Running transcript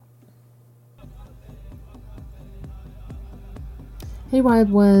Hey Wild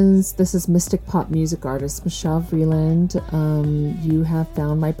Ones, this is mystic pop music artist Michelle Vreeland. You have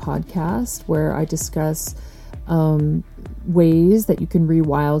found my podcast where I discuss ways that you can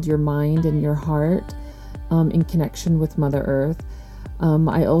rewild your mind and your heart in connection with Mother Earth.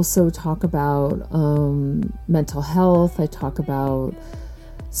 I also talk about mental health. I talk about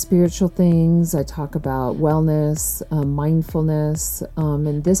spiritual things. I talk about wellness, mindfulness.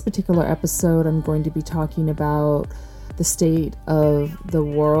 In this particular episode, I'm going to be talking about the state of the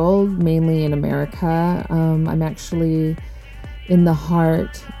world, mainly in America. I'm actually in the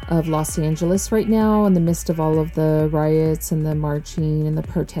heart of Los Angeles right now, in the midst of all of the riots and the marching and the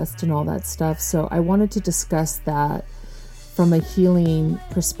protest and all that stuff. So I wanted to discuss that from a healing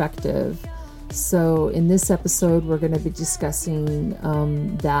perspective. So in this episode, we're going to be discussing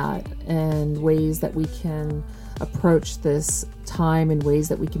that and ways that we can approach this time in ways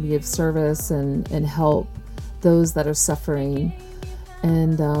that we can be of service and help those that are suffering.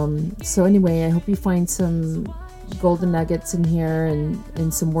 And so anyway, I hope you find some golden nuggets in here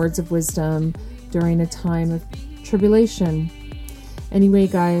and some words of wisdom during a time of tribulation. Anyway,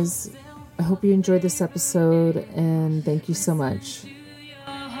 guys, I hope you enjoyed this episode and thank you so much.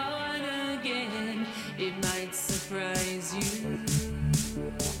 It might surprise you.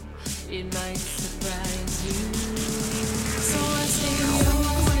 It might surprise you. So I say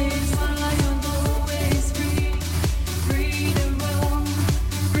always, while I am always free. Free to roam,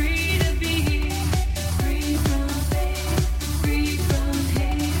 free to be. Free from pain, free from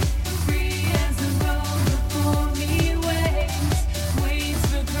hate. Free as the road before me waits. Waits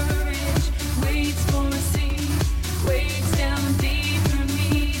for courage, waits for a sea. Waits down deep for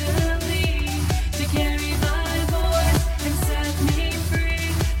me to lead. To carry my voice and set me free.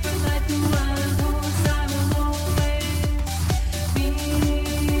 From like the wild horse I will always be.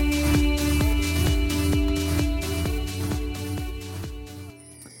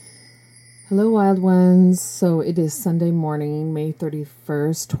 Hello, Wild Ones. So it is Sunday morning, May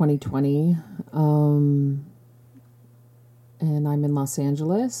 31st, 2020. And I'm in Los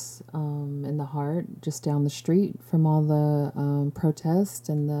Angeles, in the heart, just down the street from all the protests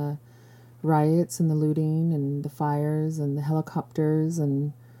and the riots and the looting and the fires and the helicopters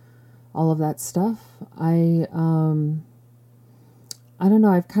and all of that stuff. I don't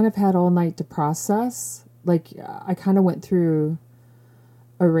know, I've kind of had all night to process. Like, I kind of went through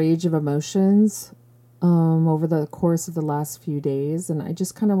a rage of emotions over the course of the last few days, and I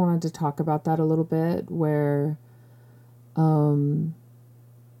just kind of wanted to talk about that a little bit, where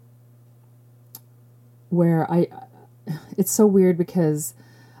it's so weird because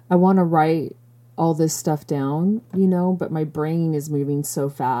I want to write all this stuff down, but my brain is moving so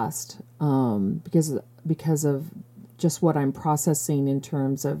fast because of just what I'm processing in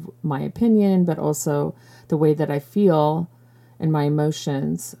terms of my opinion, but also the way that I feel and my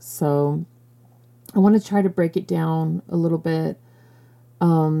emotions. So I want to try to break it down a little bit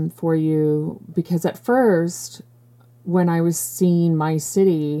for you, because at first, when I was seeing my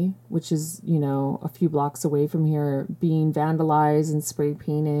city, which is, a few blocks away from here, being vandalized and spray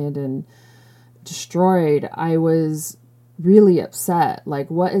painted and destroyed, I was really upset. Like,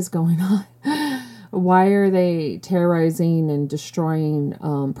 what is going on? Why are they terrorizing and destroying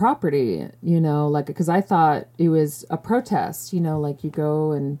property? Because I thought it was a protest, like you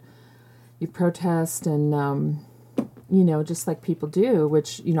go and you protest and, just like people do,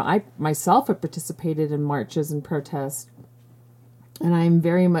 which, I myself have participated in marches and protests. And I'm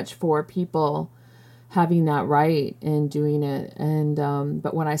very much for people having that right and doing it. And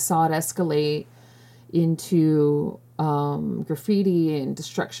but when I saw it escalate into graffiti and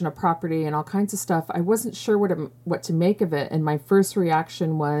destruction of property and all kinds of stuff, I wasn't sure what to make of it. And my first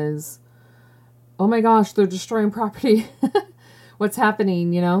reaction was, oh my gosh, they're destroying property. What's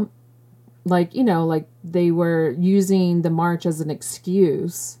happening, Like they were using the march as an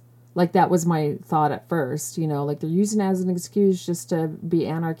excuse. Like, that was my thought at first, like they're using it as an excuse just to be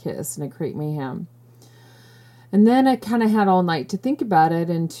anarchists and to create mayhem. And then I kind of had all night to think about it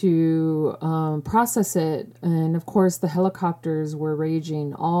and to process it. And of course, the helicopters were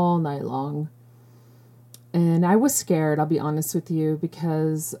raging all night long. And I was scared, I'll be honest with you,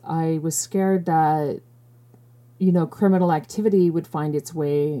 because I was scared that, criminal activity would find its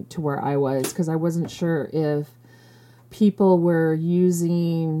way to where I was, because I wasn't sure if people were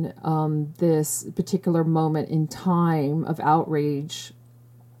using this particular moment in time of outrage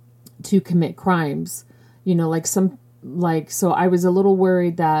to commit crimes. So I was a little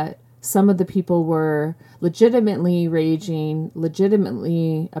worried that some of the people were legitimately raging,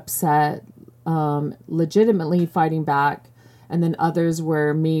 legitimately upset, legitimately fighting back, and then others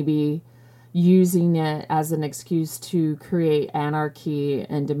were maybe, using it as an excuse to create anarchy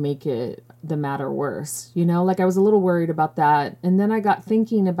and to make it the matter worse. Like I was a little worried about that. And then I got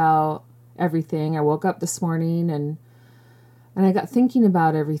thinking about everything. I woke up this morning and I got thinking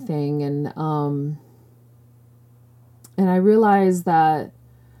about everything, and I realized that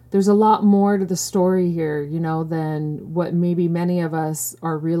there's a lot more to the story here, than what maybe many of us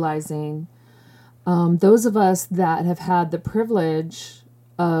are realizing. Those of us that have had the privilege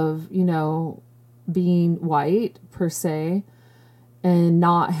of, being white per se, and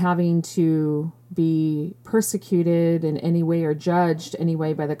not having to be persecuted in any way or judged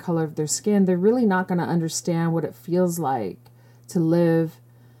anyway by the color of their skin, they're really not going to understand what it feels like to live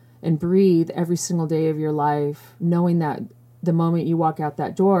and breathe every single day of your life, knowing that the moment you walk out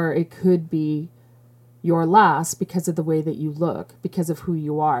that door, it could be your last because of the way that you look, because of who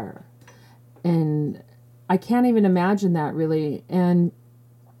you are. And I can't even imagine that, really. And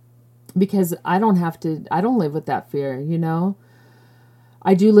because I don't live with that fear,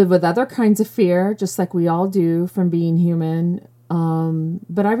 I do live with other kinds of fear, just like we all do from being human.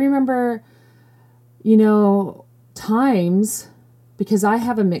 But I remember, times, because I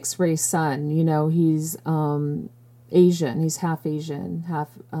have a mixed race son, he's Asian, he's half Asian, half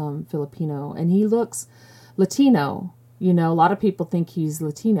Filipino, and he looks Latino. A lot of people think he's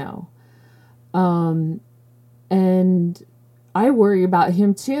Latino. And I worry about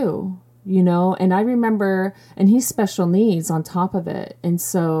him too, and I remember, and he's special needs on top of it. And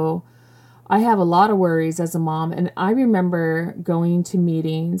so I have a lot of worries as a mom. And I remember going to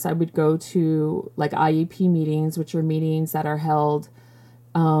meetings. I would go to like IEP meetings, which are meetings that are held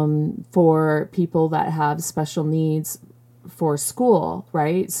for people that have special needs for school,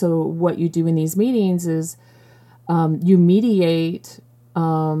 right? So what you do in these meetings is you mediate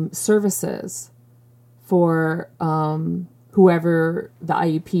services for whoever the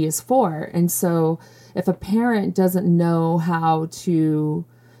IEP is for. And so if a parent doesn't know how to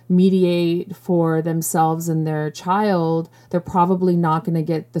mediate for themselves and their child, they're probably not going to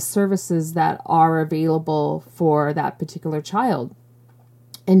get the services that are available for that particular child.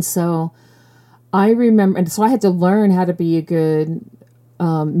 And so I remember, and so I had to learn how to be a good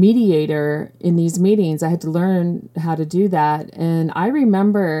mediator in these meetings. I had to learn how to do that. And I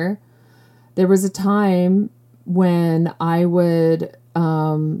remember there was a time when I would,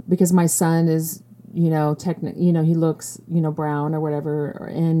 because my son is, he looks, brown or whatever.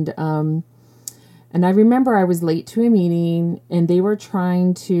 And I remember I was late to a meeting and they were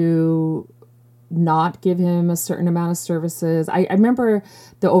trying to not give him a certain amount of services. I remember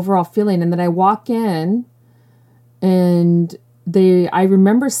the overall feeling. And then I walk in and I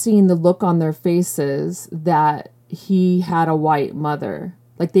remember seeing the look on their faces that he had a white mother.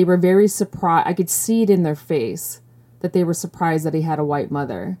 Like they were very surprised. I could see it in their face that they were surprised that he had a white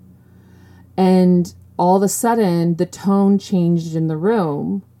mother. And all of a sudden, the tone changed in the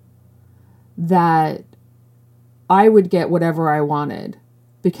room that I would get whatever I wanted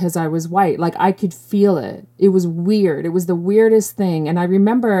because I was white. Like I could feel it. It was weird. It was the weirdest thing. And I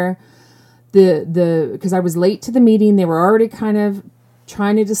remember because I was late to the meeting, they were already kind of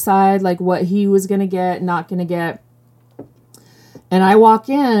trying to decide like what he was going to get, not going to get. And I walk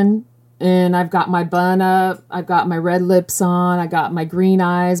in and I've got my bun up, I've got my red lips on, I got my green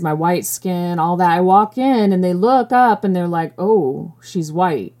eyes, my white skin, all that. I walk in and they look up and they're like, oh, she's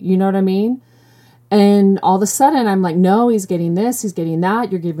white. You know what I mean? And all of a sudden I'm like, no, he's getting this, he's getting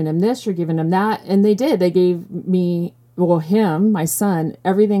that. You're giving him this, you're giving him that. And they did. They gave me, him, my son,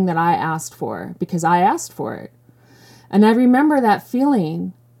 everything that I asked for because I asked for it. And I remember that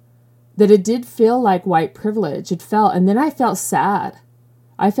feeling that it did feel like white privilege. It felt, and then I felt sad.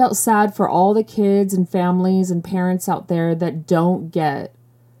 I felt sad for all the kids and families and parents out there that don't get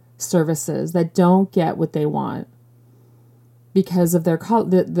services, that don't get what they want because of their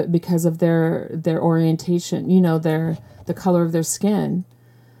because of their orientation, the color of their skin,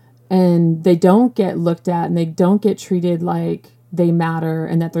 and they don't get looked at and they don't get treated like they matter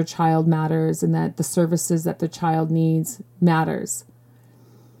and that their child matters and that the services that their child needs matters.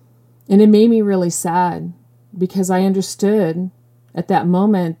 And it made me really sad because I understood at that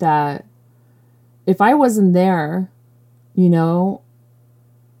moment that if I wasn't there, and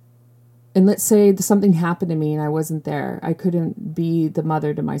let's say something happened to me and I wasn't there, I couldn't be the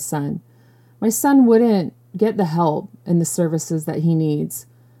mother to my son wouldn't get the help and the services that he needs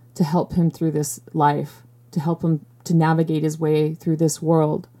to help him through this life, to help him to navigate his way through this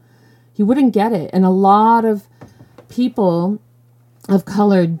world. He wouldn't get it. And a lot of people of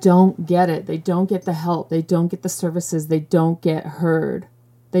color don't get it. They don't get the help. They don't get the services. They don't get heard.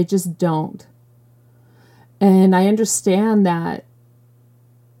 They just don't. And I understand that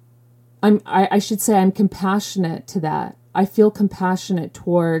I should say I'm compassionate to that. I feel compassionate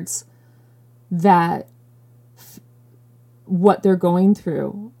towards that, what they're going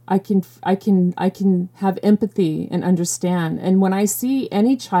through. I can have empathy and understand. And when I see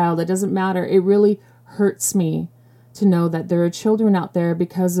any child, it doesn't matter, it really hurts me to know that there are children out there,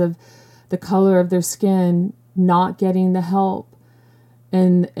 because of the color of their skin, not getting the help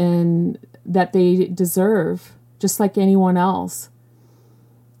and that they deserve, just like anyone else.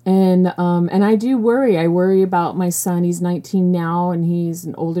 And I do worry. I worry about my son. He's 19 now, and he's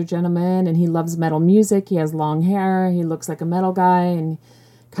an older gentleman, and he loves metal music. He has long hair. He looks like a metal guy, and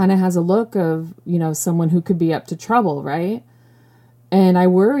kind of has a look of, someone who could be up to trouble, right? And I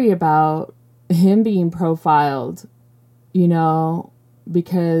worry about him being profiled,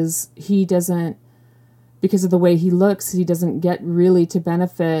 because because of the way he looks, he doesn't get really to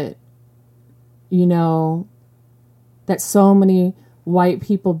benefit, that so many white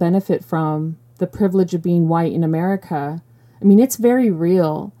people benefit from the privilege of being white in America. I mean, it's very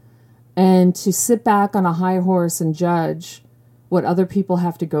real. And to sit back on a high horse and judge what other people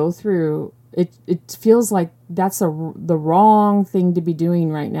have to go through, it feels like that's the wrong thing to be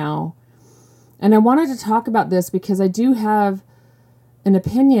doing right now. And I wanted to talk about this because I do have an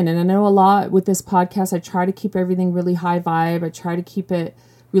opinion, and I know a lot with this podcast. I try to keep everything really high vibe. I try to keep it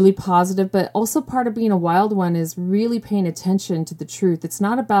really positive, but also part of being a wild one is really paying attention to the truth. It's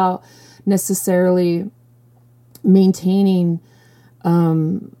not about necessarily maintaining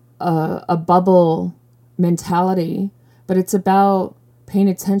a bubble mentality, but it's about paying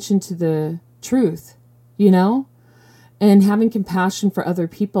attention to the truth, and having compassion for other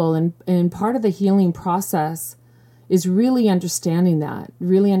people. And part of the healing process is really understanding that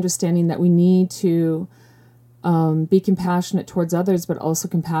we need to be compassionate towards others, but also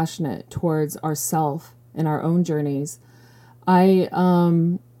compassionate towards ourselves and our own journeys.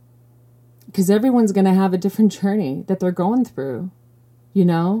 Because everyone's going to have a different journey that they're going through,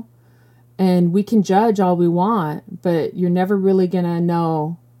 and we can judge all we want, but you're never really going to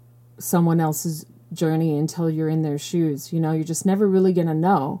know someone else's journey until you're in their shoes. You're just never really going to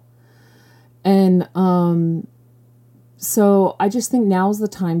know. And, so I just think now's the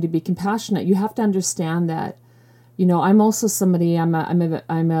time to be compassionate. You have to understand that, I'm also somebody, I'm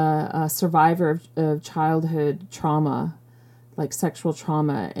a survivor of childhood trauma, like sexual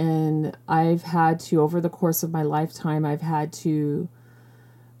trauma. And I've had to, over the course of my lifetime, I've had to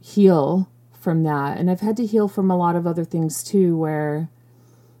heal from that. And I've had to heal from a lot of other things too, where,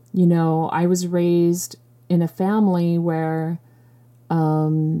 I was raised in a family where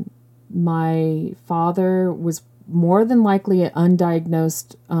my father was more than likely an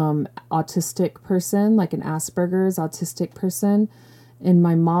undiagnosed autistic person, like an Asperger's autistic person. And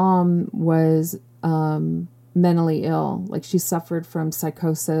my mom was mentally ill. Like, she suffered from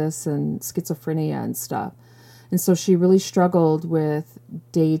psychosis and schizophrenia and stuff. And so she really struggled with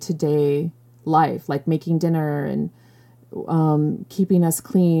day-to-day life, like making dinner and keeping us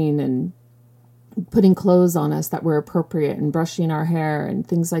clean and putting clothes on us that were appropriate and brushing our hair and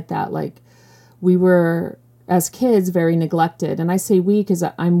things like that. Like, we were, as kids, very neglected. And I say we because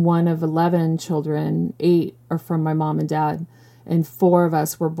I'm one of 11 children. 8 are from my mom and dad, and 4 of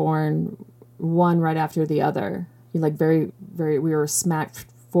us were born one right after the other. Like, very, very, we were smacked,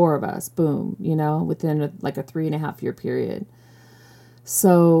 4 of us, boom, within a 3.5 year period.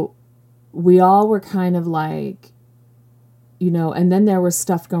 So we all were kind of like, and then there was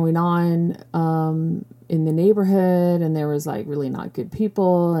stuff going on in the neighborhood, and there was like really not good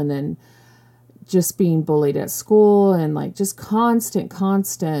people, and then just being bullied at school, and like just constant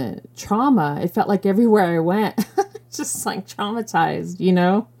trauma. It felt like everywhere I went, just like traumatized,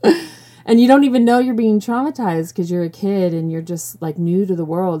 and you don't even know you're being traumatized because you're a kid and you're just like new to the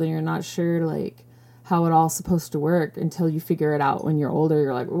world, and you're not sure like how it all's supposed to work until you figure it out when you're older.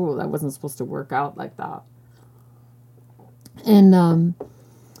 You're like, oh, that wasn't supposed to work out like that. And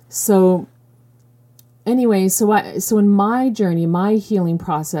so anyway, so in my journey, my healing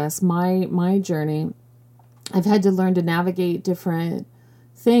process, my journey, I've had to learn to navigate different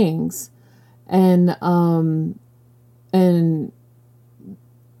things, and in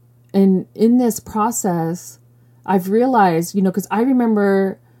this process, I've realized, because I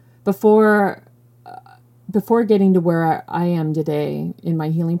remember before getting to where I am today in my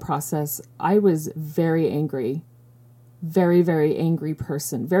healing process, I was very angry. Very, very angry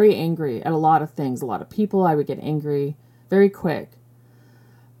person. Very angry at a lot of things. A lot of people. I would get angry very quick.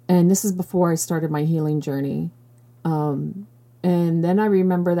 And this is before I started my healing journey. And then I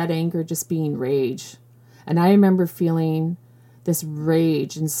remember that anger just being rage. And I remember feeling this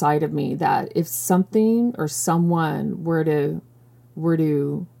rage inside of me that if something or someone were to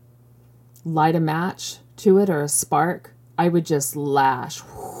light a match to it or a spark, I would just lash,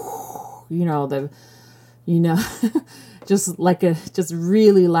 just just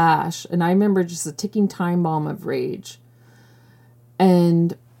really lash. And I remember just a ticking time bomb of rage.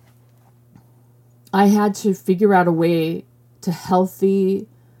 And I had to figure out a way to healthily,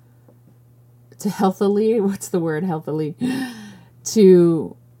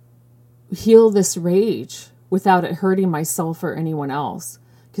 to heal this rage without it hurting myself or anyone else.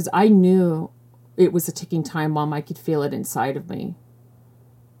 Because I knew it was a ticking time bomb. I could feel it inside of me.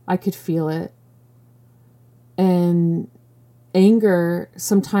 I could feel it. And anger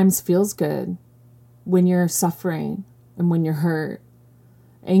sometimes feels good when you're suffering and when you're hurt.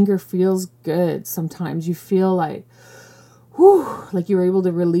 Anger feels good sometimes. You feel like, whew, like you're able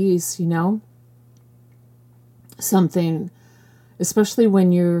to release, something, especially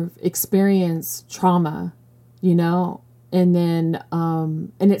when you've experienced trauma, and then,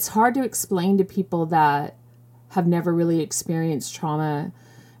 and it's hard to explain to people that have never really experienced trauma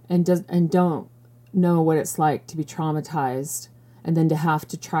and don't know what it's like to be traumatized, and then to have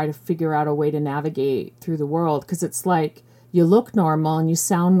to try to figure out a way to navigate through the world. Because it's like you look normal and you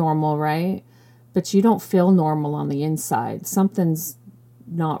sound normal, right? But you don't feel normal on the inside. Something's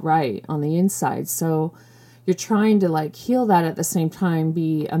not right on the inside. So you're trying to like heal that at the same time,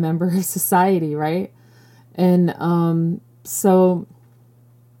 be a member of society, right? And so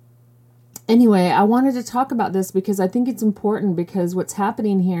anyway, I wanted to talk about this because I think it's important, because what's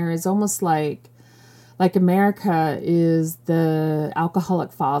happening here is almost like America is the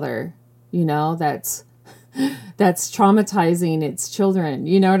alcoholic father, that's traumatizing its children.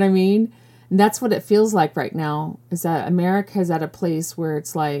 You know what I mean? And that's what it feels like right now, is that America is at a place where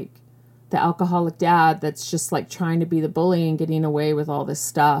it's like the alcoholic dad that's just like trying to be the bully and getting away with all this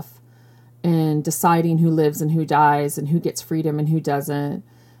stuff and deciding who lives and who dies and who gets freedom and who doesn't,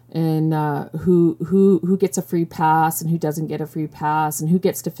 and who gets a free pass and who doesn't get a free pass, and who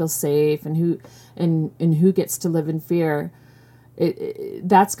gets to feel safe and who gets to live in fear.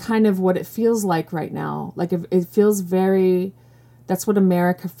 That's kind of what it feels like right now. Like it feels that's what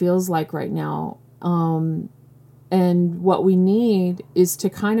America feels like right now. And what we need is to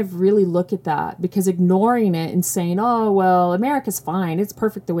kind of really look at that, because ignoring it and saying, oh, well, America's fine. It's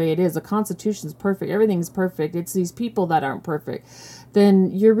perfect the way it is. The Constitution's perfect. Everything's perfect. It's these people that aren't perfect.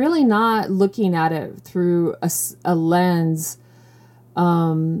 Then you're really not looking at it through a lens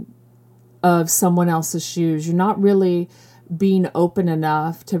of someone else's shoes. You're not really being open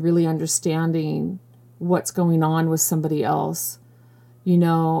enough to really understanding what's going on with somebody else.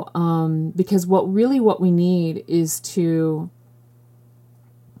 Because what we need is to,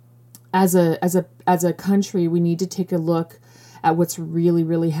 as a country, we need to take a look at what's really,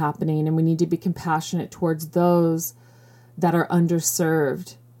 really happening, and we need to be compassionate towards those that are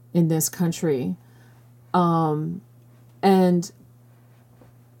underserved in this country. And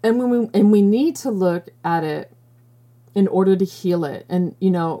we need to look at it in order to heal it. And,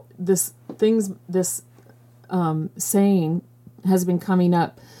 this saying has been coming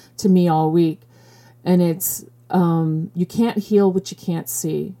up to me all week, and it's you can't heal what you can't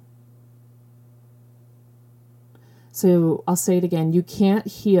see. So I'll say it again: you can't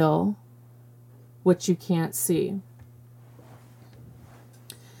heal what you can't see.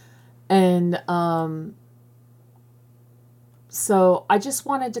 And so I just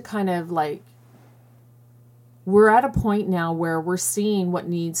wanted to kind of like, we're at a point now where we're seeing what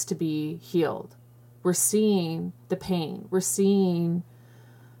needs to be healed. We're seeing the pain. We're seeing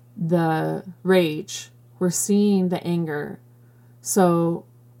the rage. We're seeing the anger. So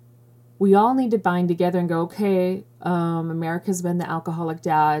we all need to bind together and go, okay, America's been the alcoholic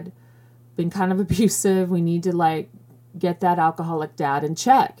dad, been kind of abusive. We need to like get that alcoholic dad in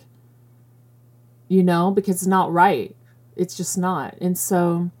check, because it's not right. It's just not. And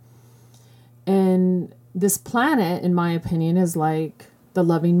so, and this planet, in my opinion, is like the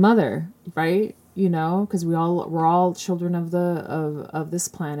loving mother, right? Because we're all children of this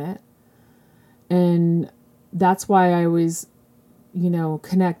planet. And that's why I always,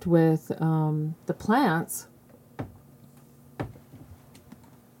 connect with the plants.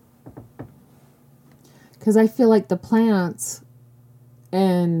 Because I feel like the plants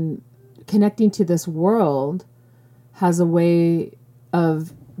and connecting to this world has a way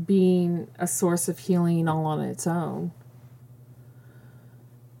of being a source of healing all on its own.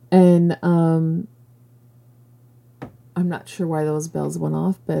 And I'm not sure why those bells went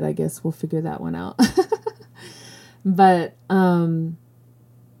off, but I guess we'll figure that one out. But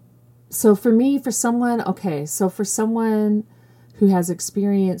so for someone who has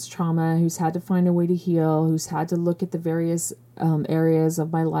experienced trauma, who's had to find a way to heal, who's had to look at the various areas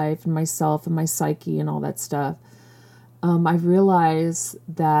of my life and myself and my psyche and all that stuff, I've realized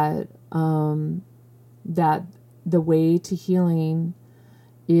that that the way to healing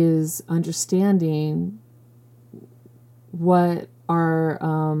is understanding what our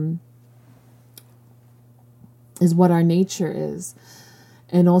nature is,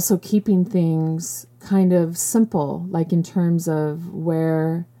 and also keeping things kind of simple, like in terms of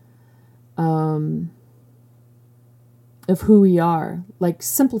where of who we are, like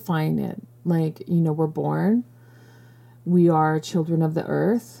simplifying it. Like, we're born, we are children of the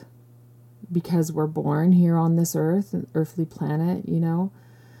earth because we're born here on this earth, an earthly planet, and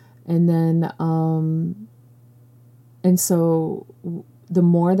then and so the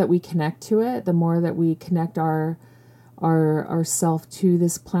more that we connect to it, the more that we connect our self to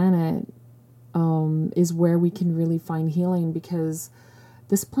this planet, is where we can really find healing, because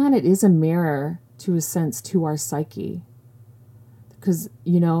this planet is a mirror, to a sense, to our psyche. Because,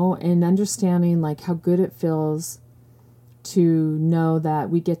 and understanding like how good it feels to know that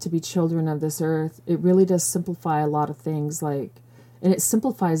we get to be children of this earth, it really does simplify a lot of things. Like, and it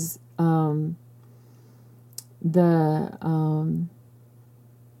simplifies I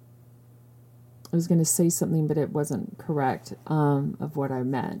was going to say something, but it wasn't correct, of what I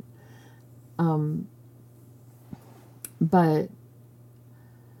meant. But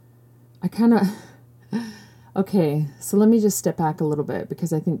I kind of, okay, so let me just step back a little bit,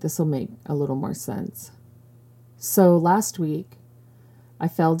 because I think this will make a little more sense. So last week, I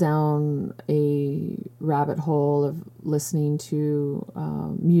fell down a rabbit hole of listening to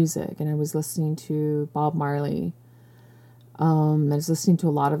music, and I was listening to Bob Marley. I was listening to a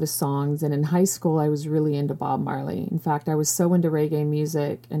lot of his songs, and in high school, I was really into Bob Marley. In fact, I was so into reggae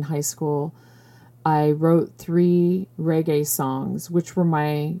music in high school, I wrote 3 reggae songs, which were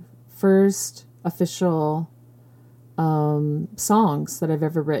my first official songs that I've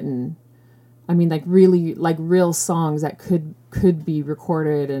ever written. I mean, like really, like real songs that could be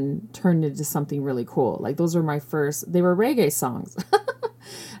recorded and turned into something really cool. Like those were my first, they were reggae songs.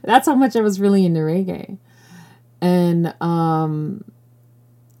 That's how much I was really into reggae. And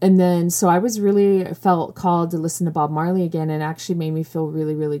then, so I felt called to listen to Bob Marley again, and it actually made me feel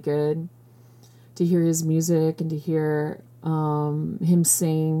really, really good to hear his music and to hear him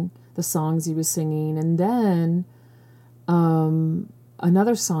sing the songs he was singing. And then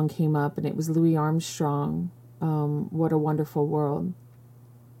another song came up, and it was Louis Armstrong, What a Wonderful World.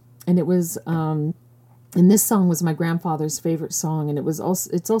 And it was, and this song was my grandfather's favorite song, and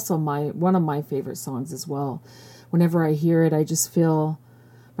it's also one of my favorite songs as well. Whenever I hear it, I just feel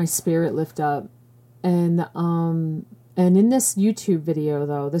my spirit lift up. And in this YouTube video,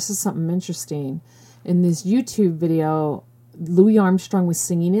 though, this is something interesting. In this YouTube video, Louis Armstrong was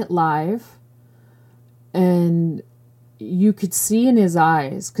singing it live, and you could see in his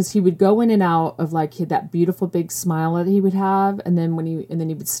eyes, because he would go in and out of like that beautiful big smile that he would have, and then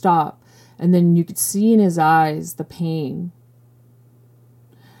he would stop, and then you could see in his eyes the pain,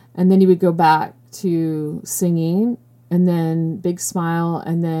 and then he would go back to singing, and then big smile,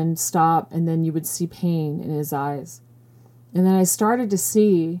 and then stop, and then you would see pain in his eyes. And then I started to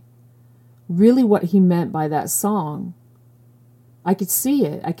see really what he meant by that song. I could see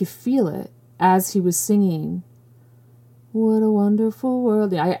it, I could feel it as he was singing, what a wonderful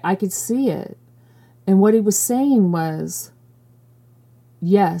world. I could see it. And what he was saying was,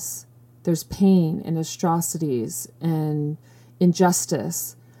 yes, there's pain and atrocities and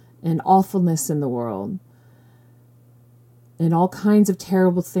injustice and awfulness in the world, and all kinds of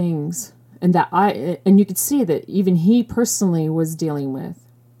terrible things, and you could see that even he personally was dealing with.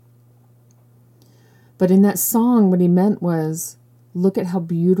 But in that song, what he meant was, look at how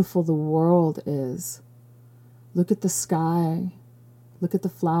beautiful the world is. Look at the sky. Look at the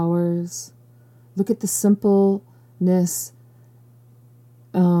flowers. Look at the simpleness.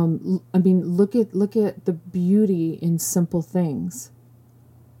 Look at the beauty in simple things.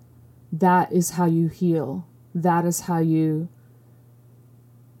 That is how you heal. That is how you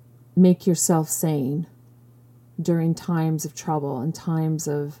make yourself sane during times of trouble and times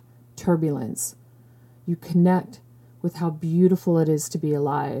of turbulence. You connect with how beautiful it is to be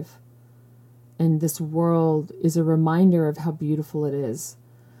alive. And this world is a reminder of how beautiful it is.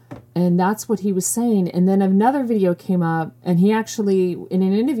 And that's what he was saying. And then another video came up, and he actually, in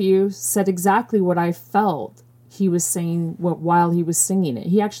an interview, said exactly what I felt he was saying while he was singing it.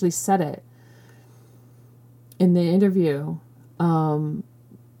 He actually said it in the interview,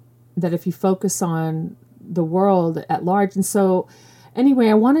 that if you focus on the world at large. And so anyway,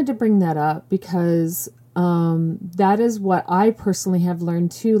 I wanted to bring that up because that is what I personally have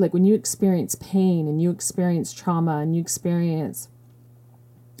learned too. Like when you experience pain and you experience trauma and you experience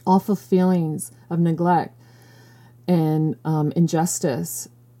awful feelings of neglect and injustice,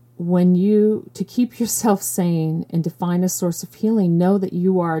 to keep yourself sane and to find a source of healing, know that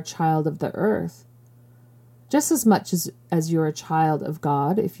you are a child of the earth. Just as much as you're a child of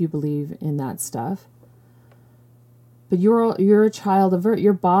God, if you believe in that stuff. But you're a child of earth.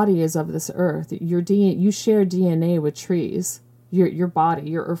 Your body is of this earth. You share DNA with trees. Your body,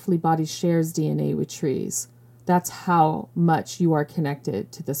 your earthly body shares DNA with trees. That's how much you are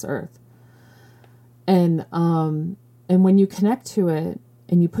connected to this earth. And when you connect to it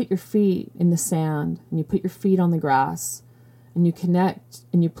and you put your feet in the sand and you put your feet on the grass and you connect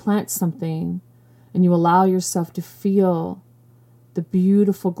and you plant something and you allow yourself to feel the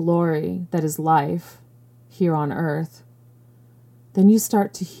beautiful glory that is life here on earth, then you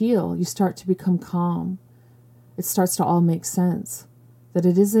start to heal. You start to become calm. It starts to all make sense. That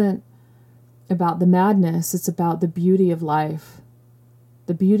it isn't about the madness, it's about the beauty of life.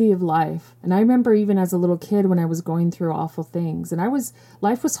 The beauty of life. And I remember even as a little kid when I was going through awful things, and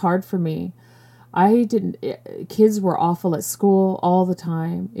life was hard for me. Kids were awful at school all the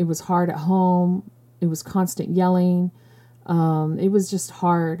time. It was hard at home. It was constant yelling. It was just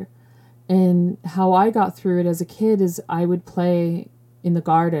hard. And how I got through it as a kid is I would play in the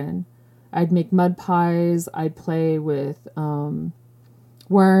garden. I'd make mud pies. I'd play with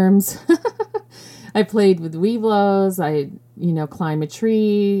worms. I played with weeblos. I'd, climb a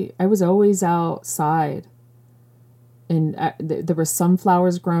tree. I was always outside. And there were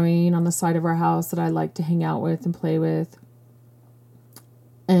sunflowers growing on the side of our house that I liked to hang out with and play with.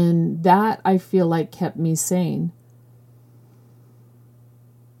 And that, I feel like, kept me sane.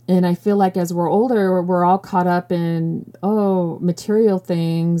 And I feel like as we're older, we're all caught up in, material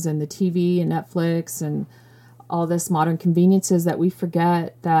things and the TV and Netflix and all this modern conveniences that we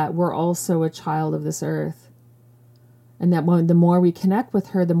forget that we're also a child of this earth. And that the more we connect with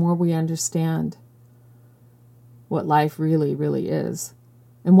her, the more we understand what life really, really is.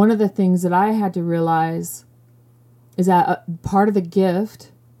 And one of the things that I had to realize is that part of the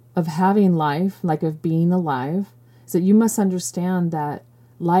gift of having life, like of being alive, is that you must understand that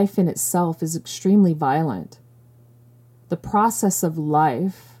life in itself is extremely violent. The process of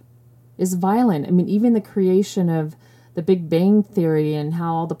life is violent. I mean, even the creation of the Big Bang Theory and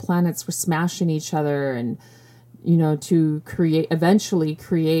how all the planets were smashing each other and, to eventually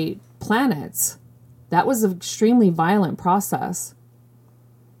create planets. That was an extremely violent process.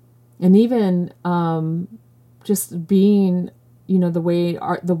 And even just being, the way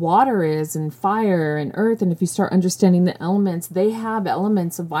the water is and fire and earth. And if you start understanding the elements, they have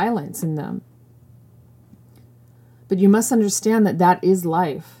elements of violence in them. But you must understand that that is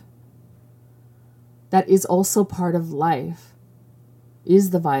life. That is also part of life,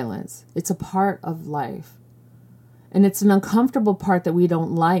 is the violence. It's a part of life. And it's an uncomfortable part that we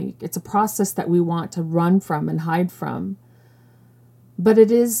don't like. It's a process that we want to run from and hide from. But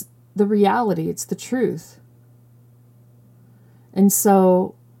it is the reality. It's the truth. And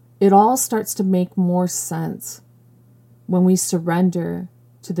so it all starts to make more sense when we surrender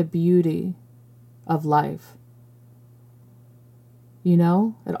to the beauty of life.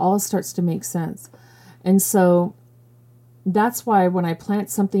 It all starts to make sense. And so that's why when I plant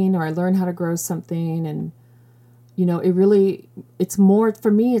something or I learn how to grow something and it's more,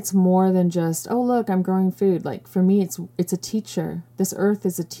 for me, it's more than just, oh, look, I'm growing food. Like for me, it's a teacher. This earth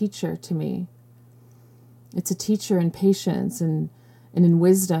is a teacher to me. It's a teacher in patience and in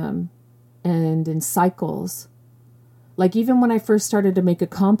wisdom and in cycles. Like even when I first started to make a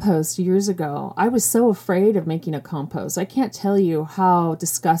compost years ago, I was so afraid of making a compost. I can't tell you how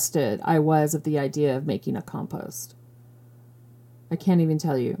disgusted I was of the idea of making a compost. I can't even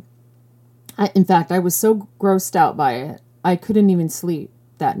tell you. In fact, I was so grossed out by it, I couldn't even sleep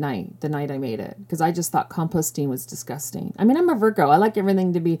that night, the night I made it, because I just thought composting was disgusting. I mean, I'm a Virgo. I like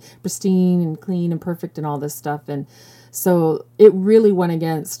everything to be pristine and clean and perfect and all this stuff. And so it really went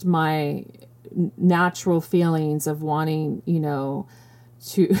against my natural feelings of wanting,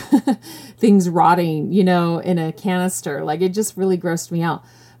 to things rotting, in a canister. Like it just really grossed me out.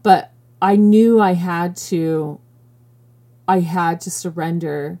 But I knew I had to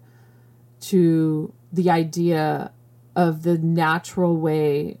surrender to the idea of the natural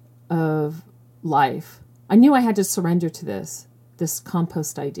way of life. I knew I had to surrender to this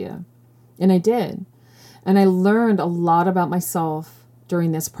compost idea. And I did. And I learned a lot about myself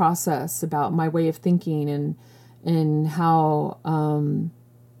during this process, about my way of thinking and how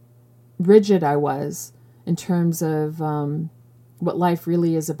rigid I was in terms of what life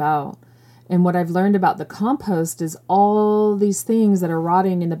really is about. And what I've learned about the compost is all these things that are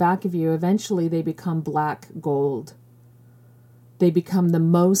rotting in the back of you, eventually they become black gold. They become the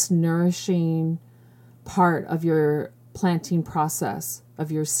most nourishing part of your planting process, of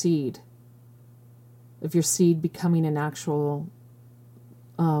your seed becoming an actual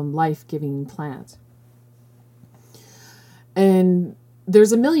life-giving plant. And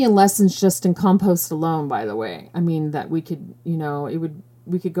there's a million lessons just in compost alone, by the way. I mean, that we could,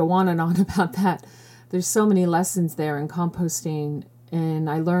 we could go on and on about that. There's so many lessons there in composting, and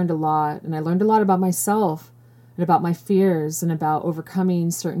I learned a lot. And I learned a lot about myself and about my fears and about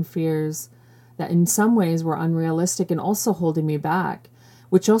overcoming certain fears that in some ways were unrealistic and also holding me back,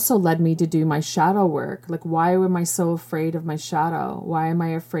 which also led me to do my shadow work. Like, why am I so afraid of my shadow? Why am I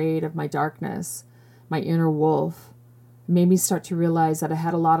afraid of my darkness, my inner wolf? It made me start to realize that I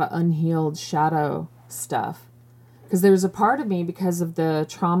had a lot of unhealed shadow stuff. Because there was a part of me, because of the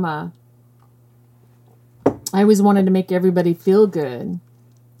trauma, I always wanted to make everybody feel good,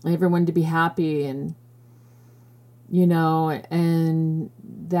 everyone to be happy, and and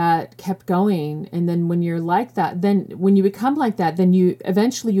that kept going. And then when you're like that, then when you become like that, then you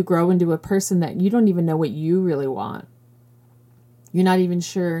eventually you grow into a person that you don't even know what you really want. You're not even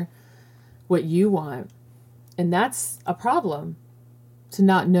sure what you want. And that's a problem, to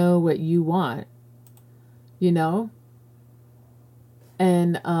not know what you want,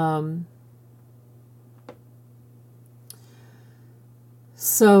 And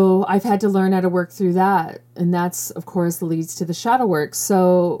so I've had to learn how to work through that. And that's, of course, leads to the shadow work.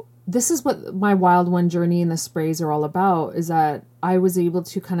 So this is what my Wild One journey and the sprays are all about, is that I was able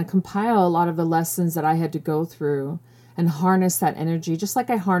to kind of compile a lot of the lessons that I had to go through and harness that energy. Just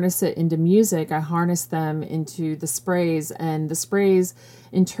like I harness it into music, I harness them into the sprays. And the sprays,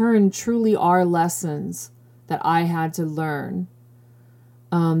 in turn, truly are lessons that I had to learn.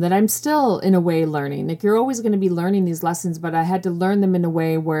 That I'm still, in a way, learning. Like, you're always going to be learning these lessons, but I had to learn them in a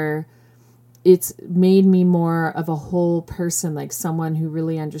way where it's made me more of a whole person, like someone who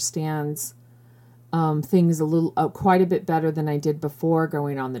really understands things quite a bit better than I did before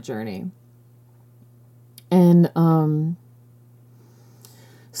going on the journey. And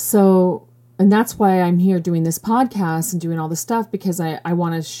and that's why I'm here doing this podcast and doing all this stuff, because I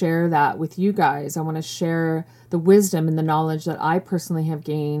want to share that with you guys. I want to share the wisdom and the knowledge that I personally have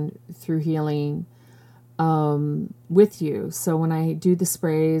gained through healing with you. So when I do the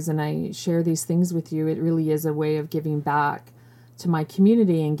sprays and I share these things with you, it really is a way of giving back to my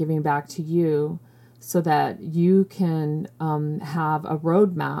community and giving back to you, so that you can have a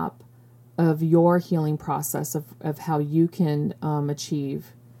roadmap of your healing process, of how you can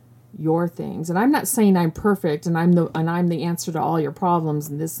achieve your things. And I'm not saying I'm perfect and I'm the answer to all your problems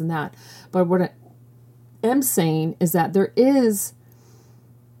and this and that. But what I am saying is that there is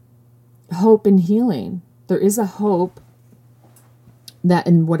hope in healing. There is a hope that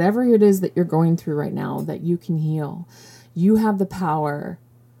in whatever it is that you're going through right now, that you can heal. You have the power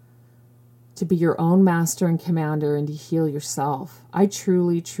to be your own master and commander and to heal yourself. I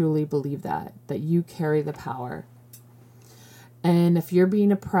truly, truly believe that you carry the power. And if you're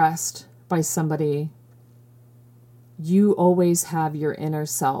being oppressed by somebody, you always have your inner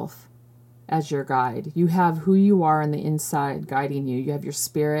self as your guide. You have who you are on the inside guiding you. You have your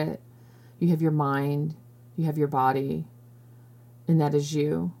spirit, you have your mind, you have your body, and that is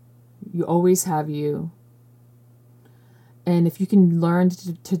you. You always have you. And if you can learn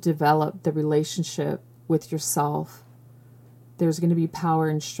to develop the relationship with yourself, there's going to be power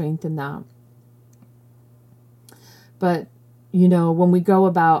and strength in that. But when we go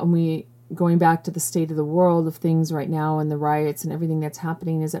about and going back to the state of the world of things right now and the riots and everything that's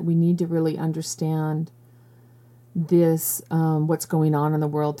happening, is that we need to really understand this, what's going on in the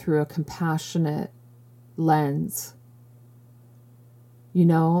world, through a compassionate lens.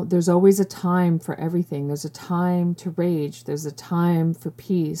 There's always a time for everything. There's a time to rage. There's a time for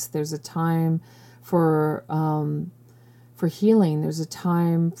peace. There's a time for healing. There's a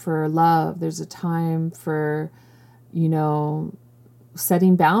time for love. There's a time for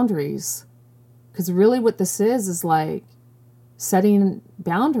setting boundaries. Because really what this is like setting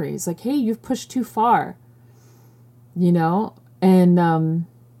boundaries. Like, hey, you've pushed too far, and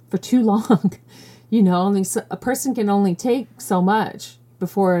for too long, a person can only take so much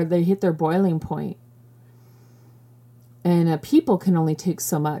before they hit their boiling point. And people can only take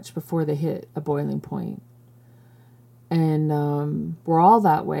so much before they hit a boiling point. And we're all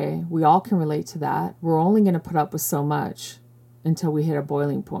that way. We all can relate to that. We're only going to put up with so much until we hit a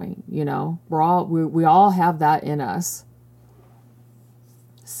boiling point. We all have that in us.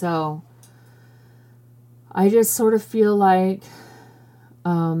 So I just sort of feel like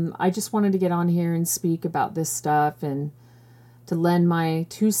I just wanted to get on here and speak about this stuff and to lend my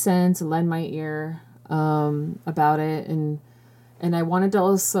 2 cents, lend my ear about it. And I wanted to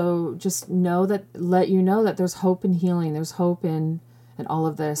also just let you know that there's hope and healing. There's hope in all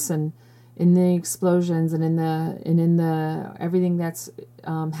of this, and in the explosions, and in the everything that's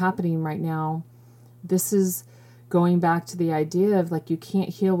happening right now. This is going back to the idea of like, you can't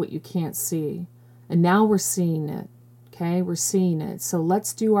heal what you can't see. And now we're seeing it. Okay, we're seeing it. So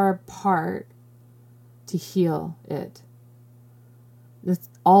let's do our part to heal it.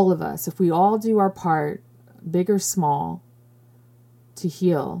 All of us, if we all do our part, big or small, to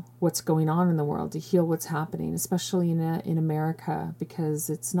heal what's going on in the world, to heal what's happening, especially in America, because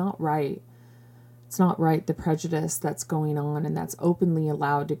it's not right. It's not right, the prejudice that's going on and that's openly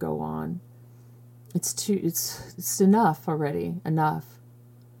allowed to go on. It's enough already, enough.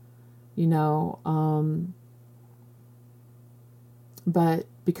 But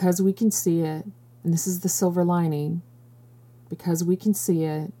because we can see it, and this is the silver lining, because we can see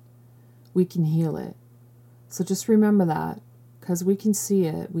it, we can heal it. So just remember that. Because we can see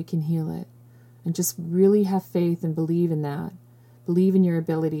it, we can heal it. And just really have faith and believe in that. Believe in your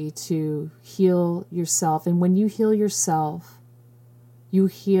ability to heal yourself. And when you heal yourself, you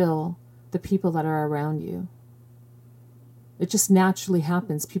heal the people that are around you. It just naturally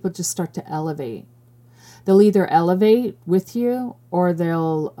happens. People just start to elevate. They'll either elevate with you, or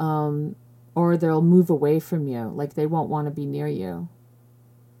they'll move away from you. Like they won't want to be near you.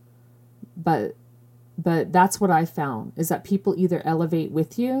 But that's what I found, is that people either elevate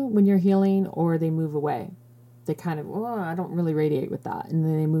with you when you're healing, or they move away. They kind of, I don't really radiate with that. And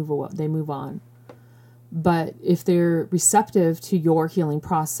then they move on. But if they're receptive to your healing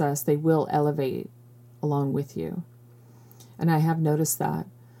process, they will elevate along with you. And I have noticed that.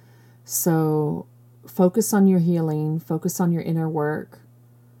 So focus on your healing, focus on your inner work,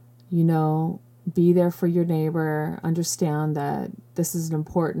 be there for your neighbor, understand that this is an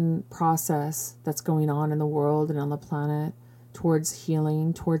important process that's going on in the world and on the planet towards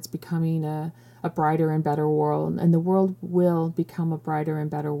healing, towards becoming a brighter and better world. And the world will become a brighter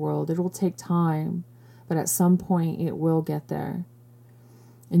and better world. It will take time, but at some point it will get there.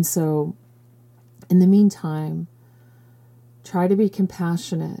 And so in the meantime, try to be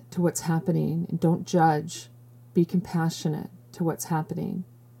compassionate to what's happening and don't judge. Be compassionate to what's happening.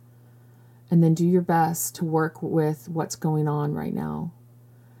 And then do your best to work with what's going on right now.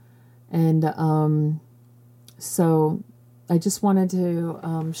 And so I just wanted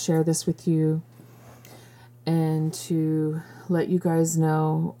to share this with you and to let you guys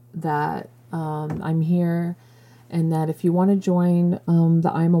know that I'm here, and that if you want to join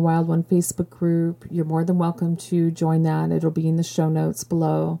the I'm a Wild One Facebook group, you're more than welcome to join that. It'll be in the show notes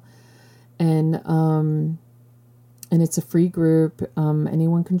below. And it's a free group.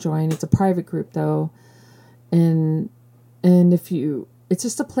 Anyone can join. It's a private group though. And it's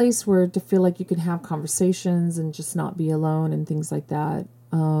just a place where to feel like you can have conversations and just not be alone and things like that.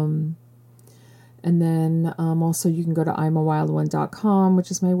 And then also you can go to imawildone.com, which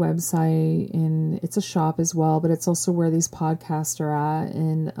is my website, and it's a shop as well, but it's also where these podcasts are at.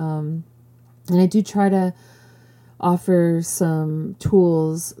 And I do try to offer some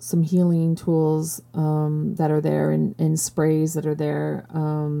tools, some healing tools that are there, and sprays that are there.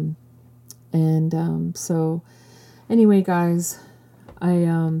 So anyway, guys,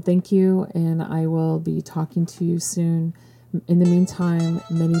 I thank you, and I will be talking to you soon. In the meantime,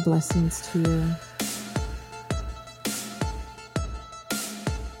 many blessings to you.